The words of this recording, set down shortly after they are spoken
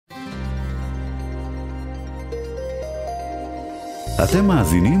אתם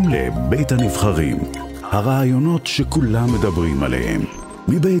מאזינים לבית הנבחרים, הרעיונות שכולם מדברים עליהם,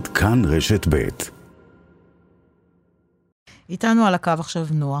 מבית כאן רשת בית. איתנו על הקו עכשיו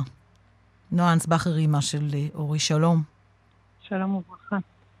נועה אנסבכר, אימא של אורי. שלום. שלום וברכה.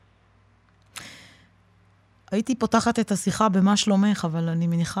 הייתי פותחת את השיחה במה שלומך, אבל אני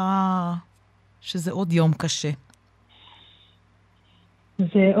מניחה שזה עוד יום קשה.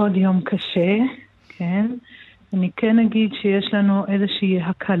 זה עוד יום קשה, כן. אני כן אגיד שיש לנו איזושהי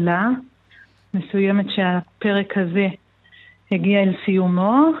הקלה מסוימת שהפרק הזה הגיע אל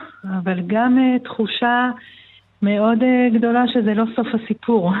סיומו, אבל גם תחושה מאוד גדולה שזה לא סוף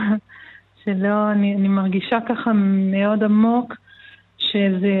הסיפור. אני מרגישה ככה מאוד עמוק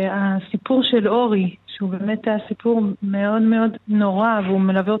שזה הסיפור של אורי, שהוא באמת היה סיפור מאוד מאוד נורא, והוא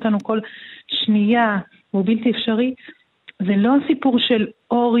מלווה אותנו כל שנייה, והוא בלתי אפשרי. זה לא סיפור של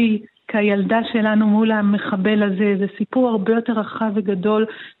אורי כילדה שלנו מול המחבל הזה, זה סיפור הרבה יותר רחב וגדול,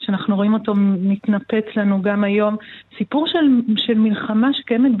 שאנחנו רואים אותו מתנפץ לנו גם היום. סיפור של מלחמה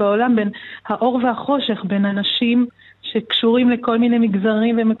שקיימת בעולם בין האור והחושך, בין אנשים שקשורים לכל מיני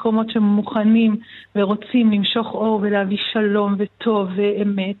מגזרים ומקומות שמוכנים ורוצים למשוך אור ולהביא שלום וטוב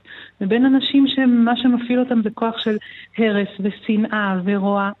ואמת, ובין אנשים שמה שמפעיל אותם זה כוח של הרס ושנאה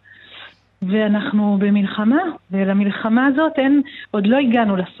ורוע. ואנחנו במלחמה, ולמלחמה הזאת עוד לא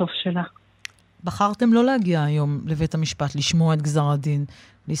הגענו לסוף שלה. בחרתם לא להגיע היום לבית המשפט, לשמוע את גזר הדין,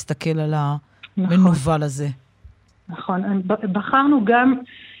 להסתכל על המנוול הזה. נכון, בחרנו גם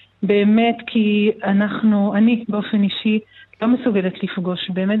באמת כי אני באופן אישי לא מסוגלת לפגוש,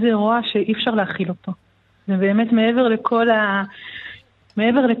 באמת זה רוע שאי אפשר להכיל אותו. זה באמת מעבר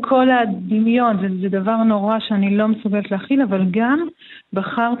לכל הדמיון, זה דבר נורא שאני לא מסוגלת להכיל, אבל גם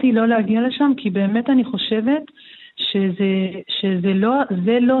בחרתי לא להגיע לשם, כי באמת אני חושבת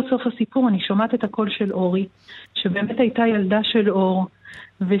שזה לא סוף הסיפור. אני שומעת את הקול של אורי, שבאמת הייתה ילדה של אור,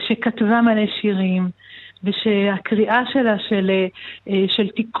 ושכתבה מלא שירים, ושהקריאה שלה של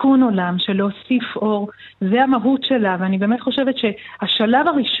תיקון עולם, של להוסיף אור, זה המהות שלה, ואני באמת חושבת שהשלב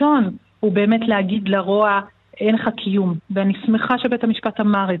הראשון הוא באמת להגיד לרוע, אין לך קיום, ואני שמחה שבית המשפט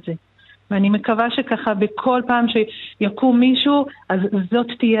אמר את זה. ואני מקווה שככה בכל פעם שיקום מישהו, אז זאת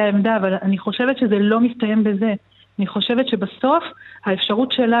תהיה העמדה, אבל אני חושבת שזה לא מסתיים בזה. אני חושבת שבסוף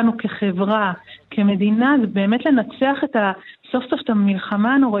האפשרות שלנו כחברה, כמדינה, זה באמת לנצח סוף סוף את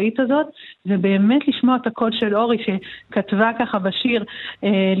המלחמה הנוראית הזאת, ובאמת לשמוע את הקול של אורי שכתבה ככה בשיר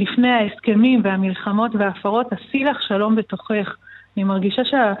לפני ההסכמים והמלחמות וההפרות, עשי לך שלום בתוכך. אני מרגישה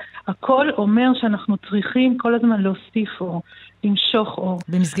שהכל אומר שאנחנו צריכים כל הזמן להוסיף אור, למשוך אור.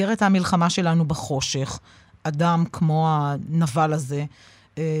 במסגרת המלחמה שלנו בחושך, אדם כמו הנבל הזה,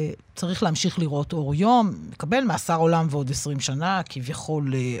 צריך להמשיך לראות אור יום, מקבל מאסר עולם ועוד 20 שנה, כביכול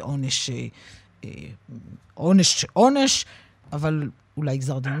עונש, אבל אולי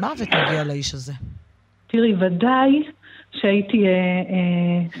גזר דין מוות מגיע לאיש הזה. תראי, ודאי שהייתי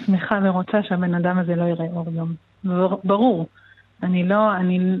שמחה ורוצה שהבן אדם הזה לא יראה אור יום. ברור.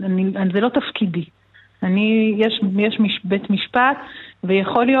 זה לא תפקידי. יש בית משפט,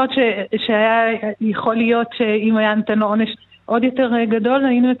 ויכול להיות שאם היה נתנו עונש עוד יותר גדול,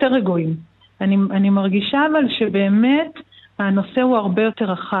 היינו יותר רגועים. אני מרגישה אבל שבאמת הנושא הוא הרבה יותר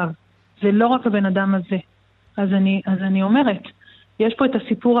רחב. זה לא רק הבן אדם הזה. אז אני אומרת, יש פה את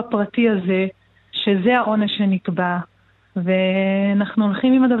הסיפור הפרטי הזה, שזה העונש שנקבע, ואנחנו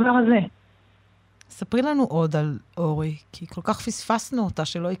הולכים עם הדבר הזה. ספרי לנו עוד על אורי, כי כל כך פספסנו אותה,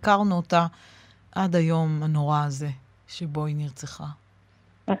 שלא הכרנו אותה עד היום הנורא הזה, שבו היא נרצחה.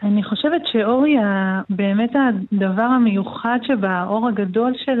 אני חושבת שאורי, באמת הדבר המיוחד שבה, האור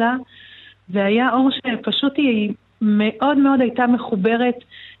הגדול שלה, זה היה אור שפשוט היא מאוד מאוד הייתה מחוברת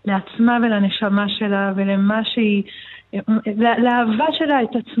לעצמה ולנשמה שלה, ולמה שהיא, לאהבה שלה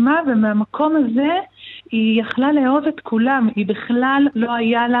את עצמה, ומהמקום הזה היא יכלה לאהוב את כולם. היא בכלל לא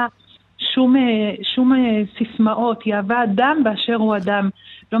היה לה שום סיסמאות. היא אהבה אדם באשר הוא אדם.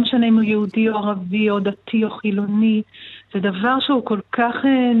 לא משנה אם הוא יהודי או ערבי או דתי או חילוני. זה דבר שהוא כל כך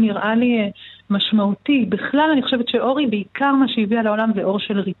נראה לי משמעותי. בכלל אני חושבת שאורי בעיקר מה שהביאה לעולם זה אור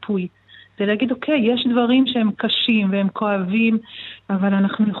של ריפוי. זה להגיד, אוקיי, יש דברים שהם קשים והם כואבים, אבל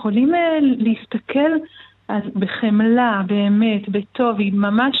אנחנו יכולים להסתכל בחמלה, באמת, בטוב. היא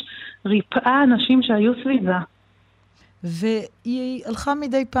ממש ריפאה אנשים שהיו סביבה. והיא הלכה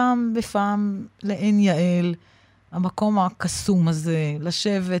מדי פעם בפעם לעין יעל, המקום הקסום הזה,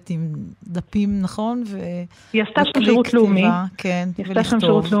 לשבת עם דפים, נכון? היא עשתה שם שירות לאומי. כן, היא עשתה שם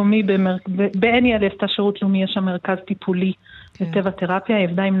שירות לאומי, בעין יעל עשתה שירות לאומי, יש שם מרכז טיפולי לטבע תרפיה, היא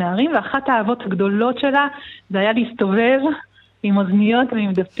עבדה עם נערים, ואחת האהבות הגדולות שלה, זה היה להסתובב עם אוזניות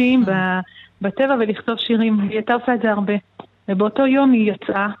ועם דפים בטבע ולכתוב שירים. היא הייתה עושה את זה הרבה. ובאותו יום היא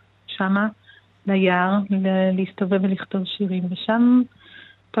יצאה שמה ליער להסתובב ולכתוב שירים, ושם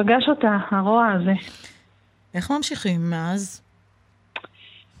פגש אותה הרוע הזה. איך ממשיכים מאז?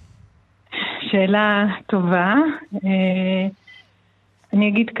 שאלה טובה. אני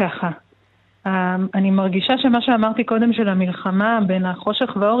אגיד ככה, אני מרגישה שמה שאמרתי קודם של המלחמה בין החושך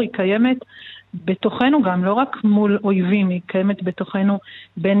והאור היא קיימת בתוכנו גם, לא רק מול אויבים, היא קיימת בתוכנו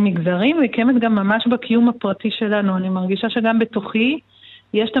בין מגזרים, והיא קיימת גם ממש בקיום הפרטי שלנו. אני מרגישה שגם בתוכי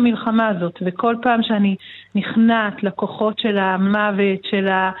יש את המלחמה הזאת, וכל פעם שאני נכנעת לכוחות של המוות,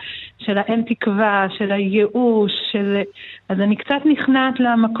 של האין תקווה, של הייאוש, אז אני קצת נכנעת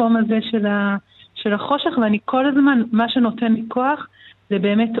למקום הזה של החושך, ואני כל הזמן, מה שנותן לי כוח, זה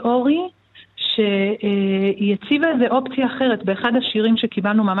באמת אורי, שהיא הציבה איזו אופציה אחרת. באחד השירים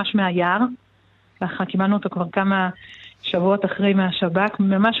שקיבלנו ממש מהיער, ככה קיבלנו אותו כבר כמה שבועות אחרי מהשב"כ,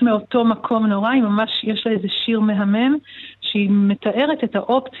 ממש מאותו מקום נורא, היא ממש יש לה איזה שיר מהמם, שהיא מתארת את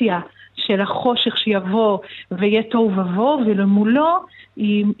האופציה של החושך שיבוא ויהיה תוהו ובוהו, ולמולו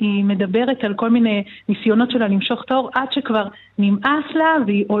היא מדברת על כל מיני ניסיונות שלה למשוך את האור, עד שכבר נמאס לה,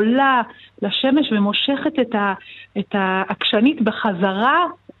 והיא עולה לשמש ומושכת את העקשנית בחזרה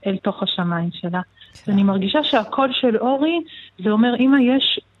אל תוך השמיים שלה. אני מרגישה שהקול של אורי, זה אומר, אמא,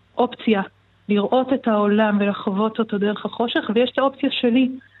 יש אופציה לראות את העולם ולחוות אותו דרך החושך, ויש את האופציה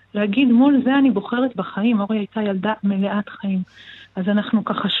שלי, להגיד מול זה אני בוחרת בחיים. אורי הייתה ילדה מלאת חיים. אז אנחנו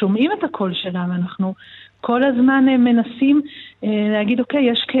ככה שומעים את הקול שלה, ואנחנו כל הזמן מנסים להגיד,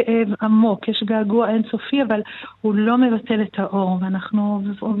 אוקיי, יש כאב עמוק, יש געגוע אינסופי, אבל הוא לא מבטל את האור, ואנחנו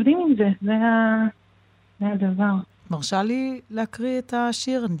עובדים עם זה, זה הדבר. מרשה לי להקריא את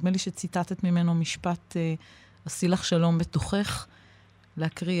השיר, נדמה לי שציטטת ממנו משפט, עשי לך שלום בתוכך,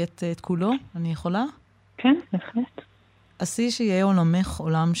 להקריא את כולו, אני יכולה? כן, בהחלט. עשי שיהיה עולמך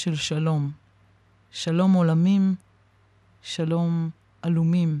עולם של שלום. שלום עולמים, שלום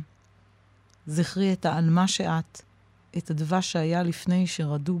אלומים. זכרי את העלמה שאת, את הדבש שהיה לפני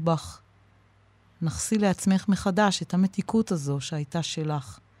שרדו בך. נחסי לעצמך מחדש את המתיקות הזו שהייתה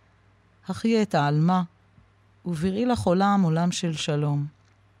שלך. הכי את העלמה, ובראי לך עולם של שלום.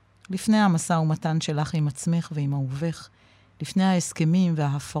 לפני המשא ומתן שלך עם עצמך ועם אהובך, לפני ההסכמים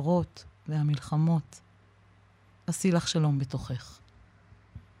וההפרות והמלחמות. עשי לך שלום בתוכך.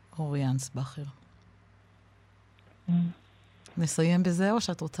 אורי אנסבכר. נסיים בזה או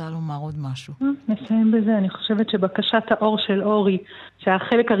שאת רוצה לומר עוד משהו? נסיים בזה. אני חושבת שבקשת האור של אורי,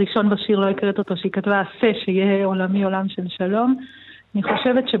 שהחלק הראשון בשיר לא הקראת אותו, שהיא כתבה עשה שיהיה עולמי עולם של שלום, אני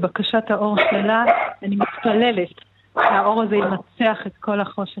חושבת שבקשת האור שלה, אני מתפללת שהאור הזה ימצח את כל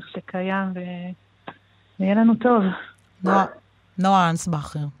החושך שקיים ויהיה לנו טוב. נועה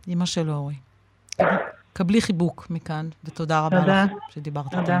אנסבכר, אמא של אורי. קבלי חיבוק מכאן, ותודה רבה לך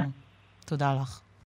שדיברת איתנו. תודה לך.